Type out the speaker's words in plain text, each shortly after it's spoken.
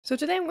So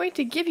today I'm going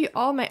to give you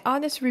all my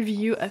honest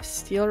review of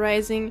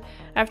Steelrising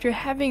after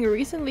having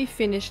recently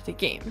finished the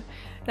game.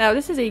 Now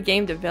this is a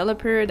game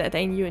developer that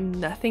I knew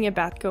nothing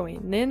about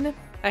going in.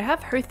 I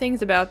have heard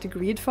things about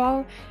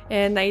Greedfall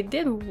and I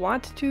did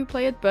want to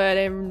play it, but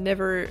I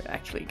never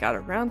actually got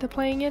around to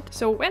playing it.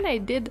 So when I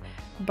did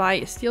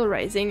buy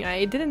Steelrising,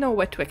 I didn't know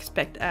what to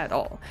expect at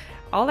all.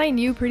 All I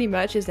knew pretty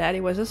much is that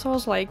it was a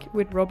Souls-like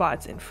with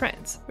robots and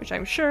friends, which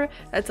I'm sure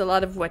that's a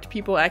lot of what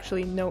people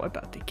actually know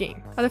about the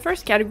game. Now the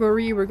first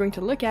category we're going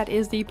to look at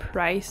is the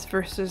price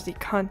versus the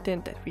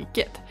content that we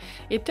get.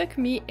 It took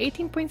me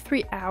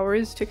 18.3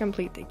 hours to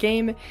complete the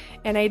game,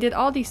 and I did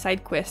all the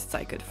side quests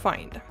I could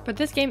find. But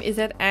this game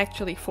isn't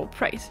actually full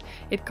price.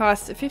 It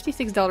costs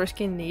 $56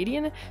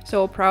 Canadian,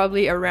 so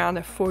probably around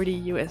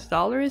 $40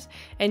 US,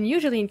 and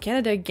usually in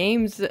Canada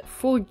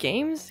full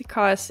games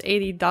cost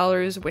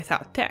 $80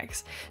 without tax.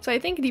 So I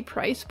think the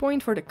price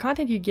point for the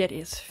content you get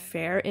is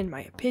fair in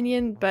my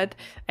opinion, but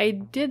I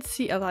did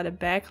see a lot of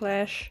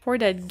backlash for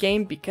that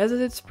game because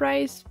of its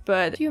price,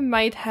 but you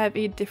might have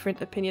a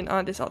different opinion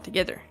on this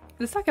altogether.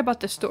 Let's talk about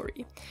the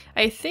story.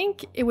 I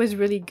think it was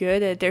really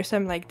good. There's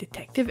some like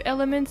detective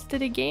elements to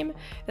the game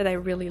that I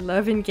really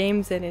love in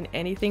games and in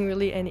anything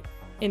really,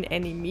 in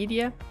any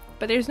media.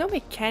 But there's no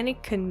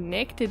mechanic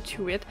connected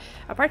to it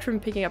apart from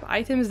picking up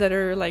items that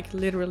are like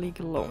literally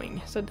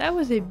glowing. So that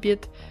was a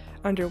bit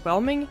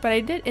underwhelming, but I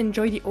did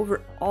enjoy the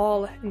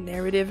overall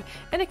narrative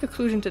and the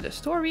conclusion to the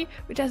story,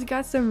 which has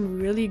got some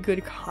really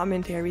good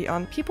commentary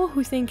on people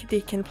who think they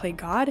can play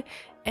God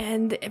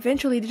and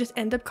eventually they just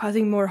end up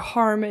causing more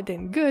harm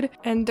than good,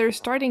 and their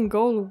starting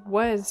goal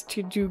was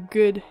to do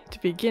good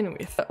to begin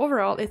with. But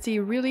overall, it's a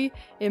really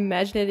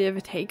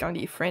imaginative take on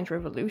the French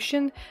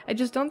Revolution. I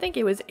just don't think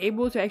it was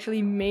able to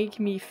actually make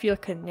me feel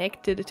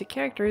connected to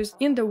characters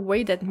in the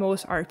way that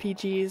most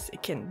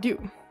RPGs can do.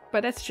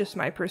 But that's just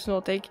my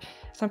personal take.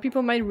 Some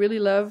people might really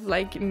love,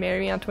 like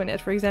Marie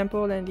Antoinette for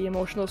example, and the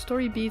emotional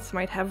story beats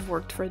might have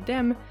worked for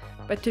them,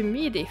 but to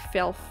me they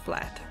fell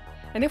flat.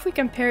 And if we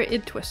compare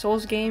it to a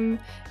Souls game,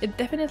 it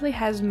definitely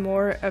has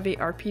more of a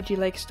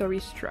RPG-like story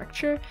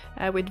structure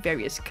with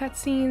various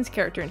cutscenes,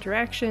 character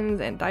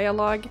interactions, and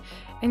dialogue,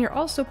 and you're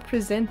also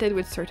presented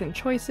with certain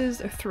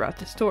choices throughout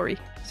the story.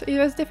 So it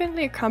was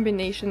definitely a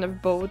combination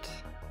of both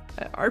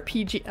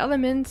RPG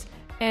elements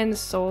and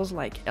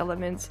Souls-like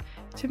elements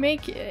to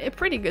make a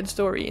pretty good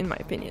story in my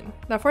opinion.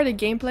 Now for the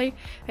gameplay,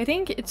 I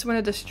think it's one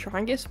of the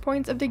strongest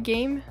points of the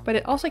game, but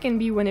it also can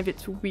be one of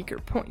its weaker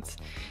points.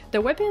 The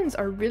weapons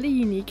are really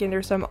unique and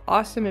there's some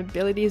awesome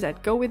abilities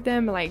that go with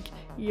them, like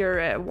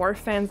your war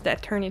fans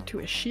that turn into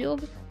a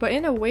shield, but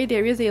in a way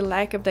there is a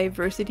lack of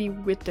diversity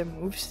with the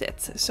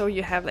movesets. So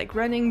you have like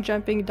running,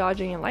 jumping,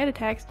 dodging, and light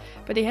attacks,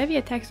 but the heavy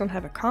attacks don't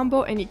have a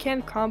combo and you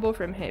can't combo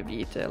from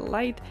heavy to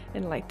light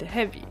and light to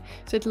heavy.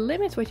 So it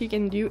limits what you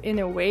can do in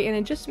a way, and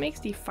it just makes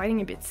the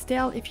fighting a bit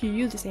stale if you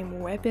use the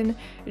same weapon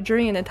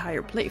during an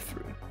entire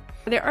playthrough.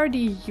 There are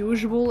the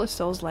usual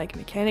Souls-like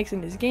mechanics in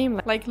this game,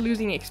 like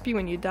losing XP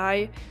when you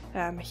die,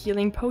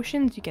 healing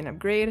potions you can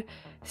upgrade,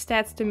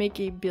 stats to make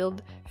a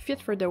build fit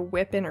for the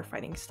weapon or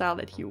fighting style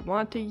that you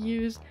want to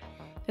use,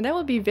 and that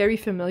will be very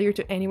familiar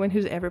to anyone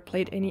who's ever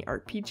played any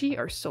RPG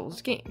or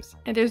Souls games.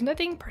 And there's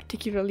nothing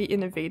particularly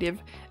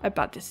innovative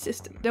about this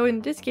system, though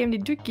in this game they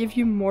do give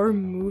you more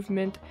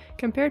movement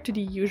compared to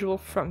the usual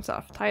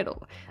FromSoft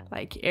title,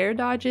 like air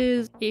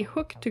dodges, a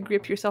hook to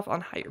grip yourself on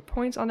higher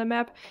points on the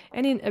map,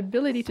 and an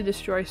ability to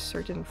destroy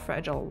certain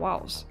fragile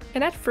walls.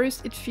 And at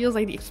first it feels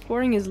like the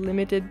exploring is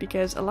limited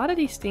because a lot of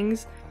these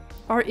things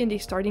are in the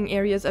starting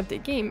areas of the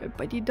game,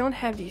 but you don't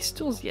have these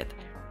tools yet.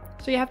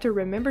 So you have to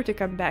remember to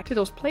come back to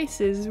those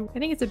places. I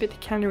think it's a bit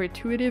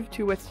counterintuitive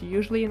to what's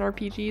usually in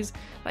RPGs,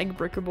 like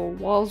breakable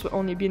walls will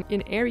only be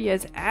in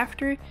areas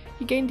after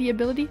you gain the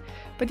ability,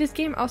 but this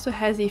game also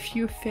has a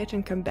few fetch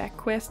and come back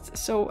quests,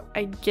 so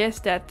I guess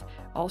that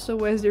also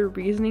was their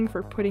reasoning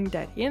for putting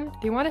that in.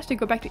 They want us to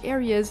go back to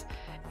areas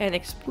and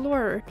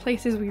explore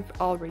places we've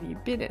already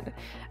been in.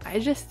 I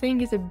just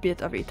think it's a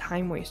bit of a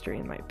time waster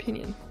in my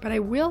opinion. But I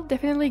will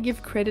definitely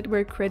give credit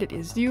where credit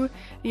is due.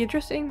 The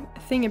interesting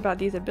thing about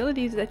these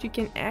abilities is that you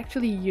can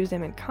actually use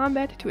them in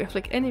combat to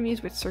afflict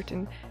enemies with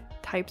certain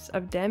types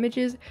of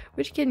damages,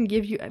 which can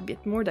give you a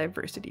bit more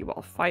diversity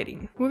while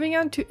fighting. Moving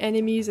on to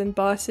enemies and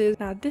bosses.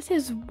 Now this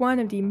is one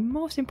of the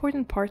most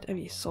important parts of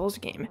a Souls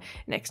game,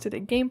 next to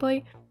the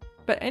gameplay.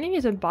 But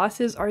enemies and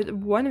bosses are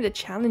one of the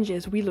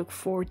challenges we look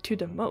forward to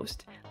the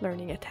most.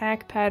 Learning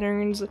attack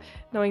patterns,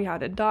 knowing how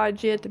to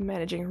dodge it,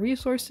 managing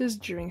resources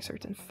during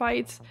certain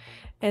fights.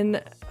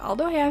 And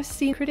although I have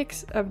seen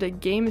critics of the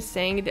game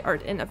saying there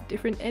aren't enough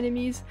different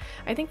enemies,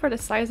 I think for the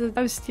size of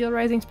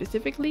Steelrising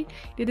specifically,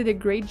 they did a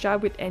great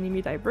job with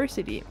enemy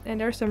diversity, and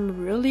there are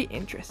some really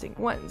interesting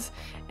ones,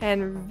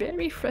 and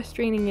very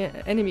frustrating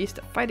enemies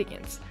to fight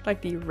against,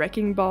 like the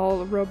Wrecking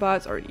Ball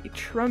robots or the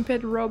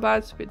Trumpet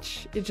robots,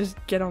 which it just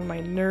get on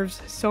my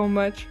nerves so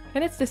much.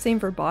 And it's the same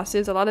for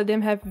bosses, a lot of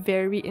them have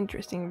very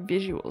interesting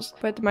visuals,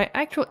 but my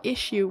actual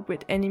issue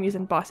with enemies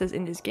and bosses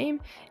in this game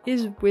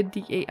is with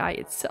the AI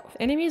itself.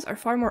 And Enemies are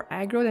far more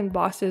aggro than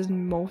bosses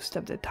most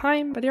of the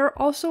time, but they are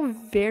also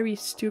very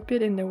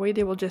stupid in the way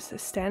they will just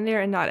stand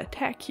there and not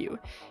attack you.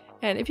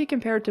 And if you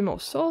compare it to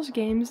most Souls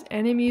games,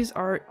 enemies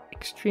are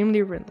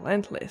extremely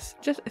relentless.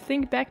 Just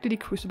think back to the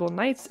Crucible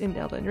Knights in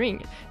Elden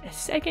Ring. The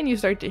second you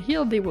start to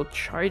heal, they will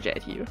charge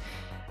at you.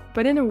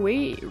 But in a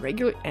way,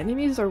 regular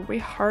enemies are way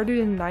harder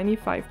than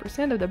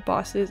 95% of the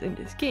bosses in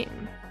this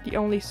game. The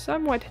only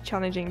somewhat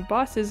challenging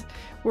bosses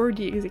were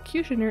the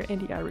Executioner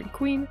and the Iron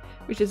Queen,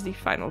 which is the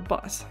final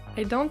boss.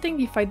 I don't think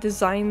the fight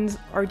designs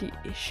are the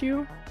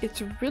issue,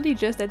 it's really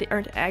just that they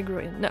aren't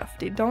aggro enough.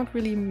 They don't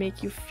really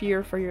make you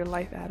fear for your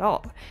life at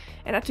all.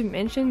 And not to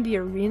mention, the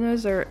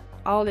arenas are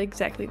all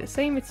exactly the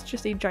same, it's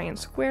just a giant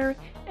square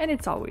and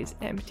it's always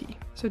empty.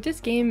 So this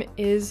game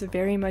is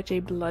very much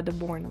a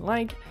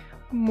Bloodborne-like,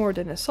 more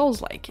than a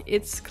Souls-like.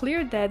 It's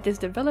clear that this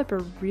developer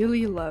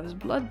really loves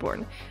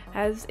Bloodborne,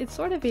 as it's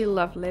sort of a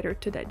love letter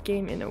to that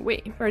game in a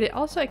way, where they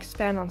also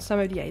expand on some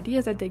of the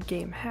ideas that the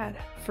game had.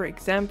 For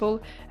example,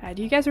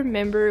 do you guys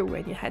remember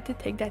when you had to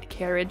take that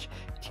carriage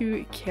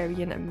to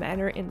Carrion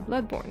Manor in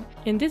Bloodborne?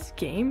 In this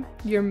game,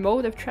 your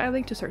mode of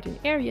traveling to certain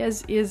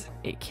areas is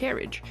a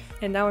carriage.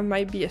 And now it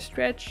might be a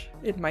stretch,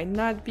 it might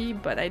not be,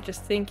 but I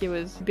just think it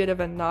was a bit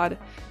of a nod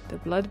to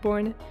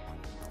Bloodborne.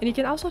 And you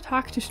can also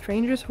talk to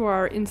strangers who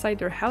are inside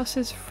their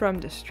houses from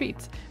the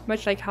streets,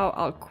 much like how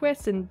all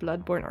quests in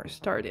Bloodborne are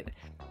started.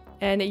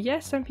 And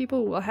yes, some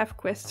people will have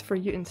quests for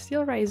you in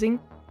Steelrising,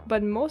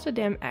 but most of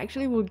them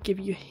actually will give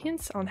you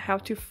hints on how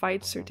to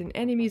fight certain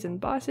enemies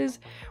and bosses,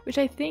 which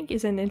I think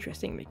is an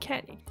interesting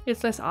mechanic.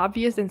 It's less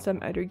obvious than some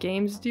other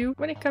games do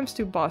when it comes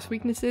to boss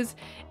weaknesses,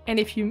 and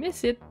if you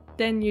miss it,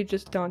 then you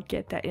just don't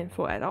get that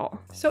info at all.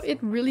 So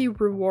it really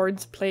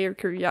rewards player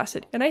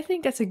curiosity, and I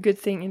think that's a good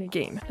thing in a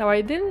game. Now, I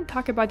didn't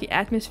talk about the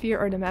atmosphere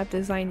or the map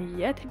design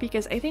yet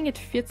because I think it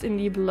fits in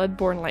the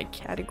Bloodborne-like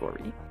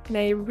category. And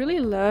I really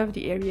love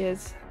the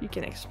areas you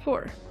can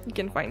explore. You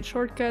can find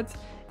shortcuts,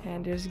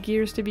 and there's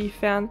gears to be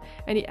found,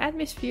 and the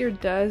atmosphere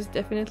does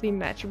definitely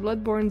match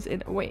Bloodborne's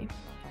in a way.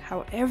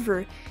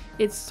 However,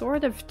 it's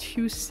sort of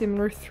too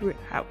similar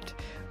throughout,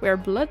 where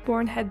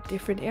Bloodborne had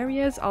different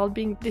areas all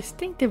being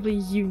distinctively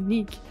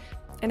unique.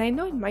 And I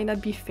know it might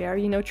not be fair,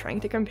 trying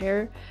to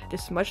compare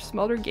this much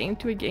smaller game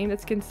to a game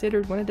that's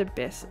considered one of the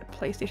best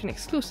PlayStation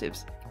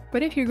exclusives.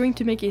 But if you're going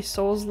to make a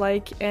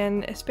Souls-like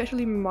and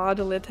especially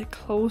model it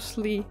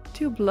closely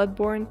to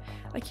Bloodborne,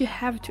 you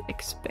have to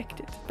expect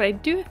it. But I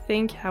do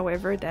think,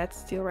 however, that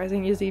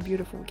Steelrising is a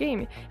beautiful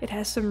game. It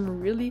has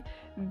some really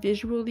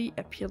visually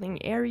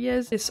appealing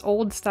areas, this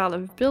old style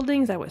of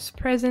buildings that was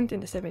present in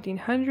the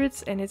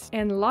 1700s,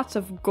 and lots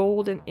of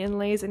gold and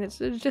inlays, and it's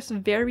just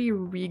very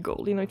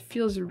regal, it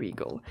feels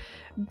regal.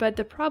 But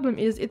the problem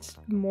is it's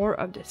more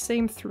of the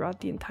same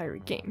throughout the entire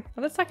game.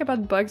 Now let's talk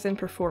about bugs and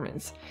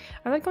performance.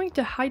 I'm not going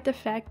to hide the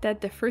fact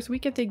that the first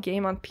week of the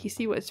game on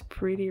PC was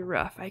pretty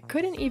rough. I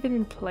couldn't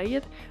even play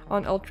it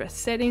on ultra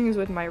settings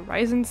with my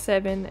Ryzen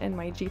 7 and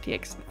my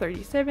GTX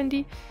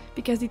 3070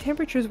 because the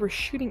temperatures were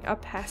shooting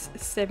up past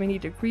 70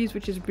 degrees,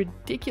 which is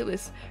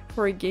ridiculous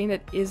for a game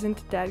that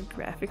isn't that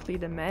graphically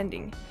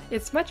demanding.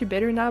 It's much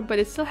better now, but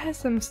it still has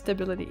some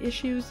stability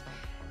issues.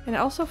 And I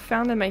also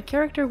found that my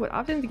character would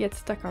often get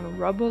stuck on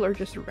rubble or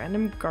just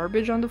random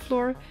garbage on the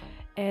floor,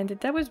 and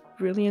that was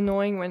really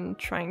annoying when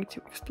trying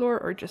to explore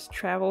or just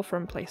travel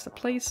from place to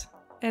place.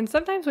 And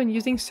sometimes when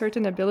using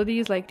certain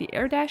abilities like the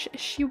air dash,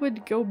 she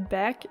would go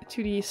back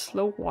to the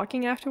slow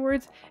walking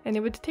afterwards, and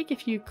it would take a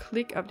few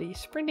clicks of the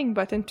sprinting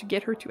button to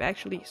get her to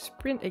actually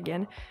sprint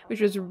again,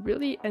 which was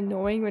really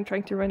annoying when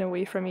trying to run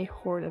away from a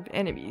horde of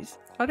enemies.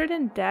 Other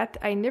than that,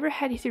 I never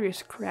had a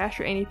serious crash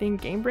or anything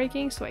game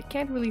breaking, so I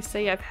can't really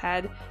say I've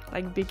had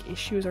big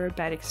issues or a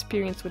bad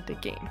experience with the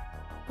game.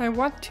 I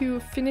want to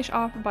finish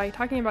off by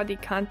talking about the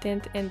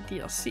content and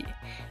DLC.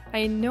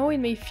 I know it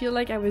may feel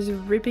like I was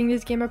ripping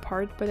this game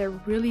apart, but I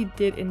really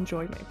did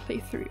enjoy my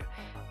playthrough.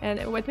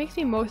 And what makes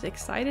me most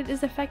excited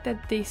is the fact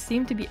that they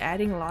seem to be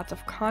adding lots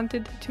of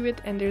content to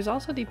it, and there's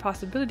also the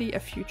possibility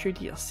of future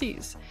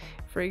DLCs.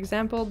 For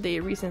example, they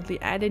recently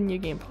added New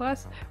Game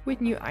Plus with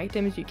new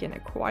items you can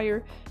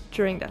acquire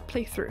during that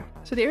playthrough.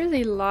 So there is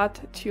a lot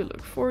to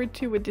look forward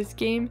to with this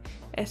game,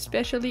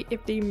 especially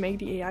if they make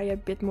the AI a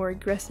bit more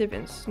aggressive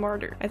and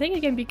smarter. I think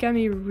it can become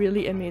a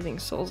really amazing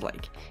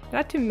Souls-like.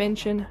 Not to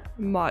mention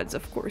mods,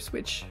 of course,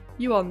 which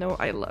you all know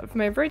I love.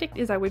 My verdict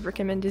is I would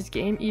recommend this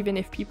game even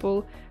if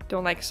people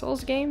don't like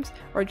Souls games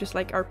or just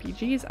like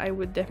RPGs. I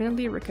would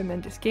definitely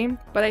recommend this game,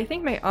 but I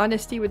think my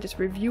honesty with this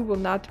review will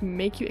not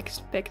make you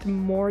expect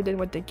more than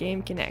what the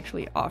game can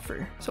actually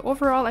offer. So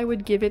overall, I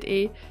would give it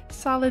a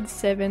solid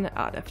 7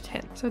 out of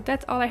 10. So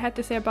that's all I had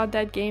to say about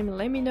that game.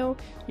 Let me know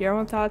your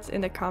own thoughts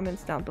in the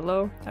comments down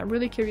below. I'm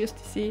really curious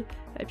to see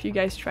if you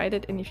guys tried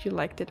it and if you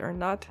liked it or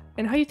not,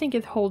 and how you think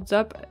it holds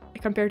up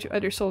compared to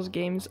other Souls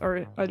games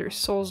or other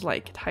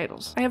Souls-like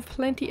titles. I have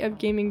plenty of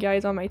gaming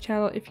guides on my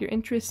channel if you're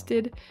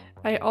interested.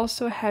 I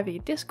also have a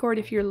Discord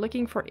if you're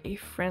looking for a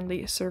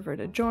friendly server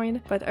to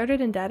join. But other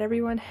than that,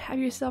 everyone, have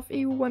yourself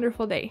a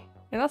wonderful day,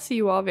 and I'll see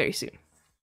you all very soon.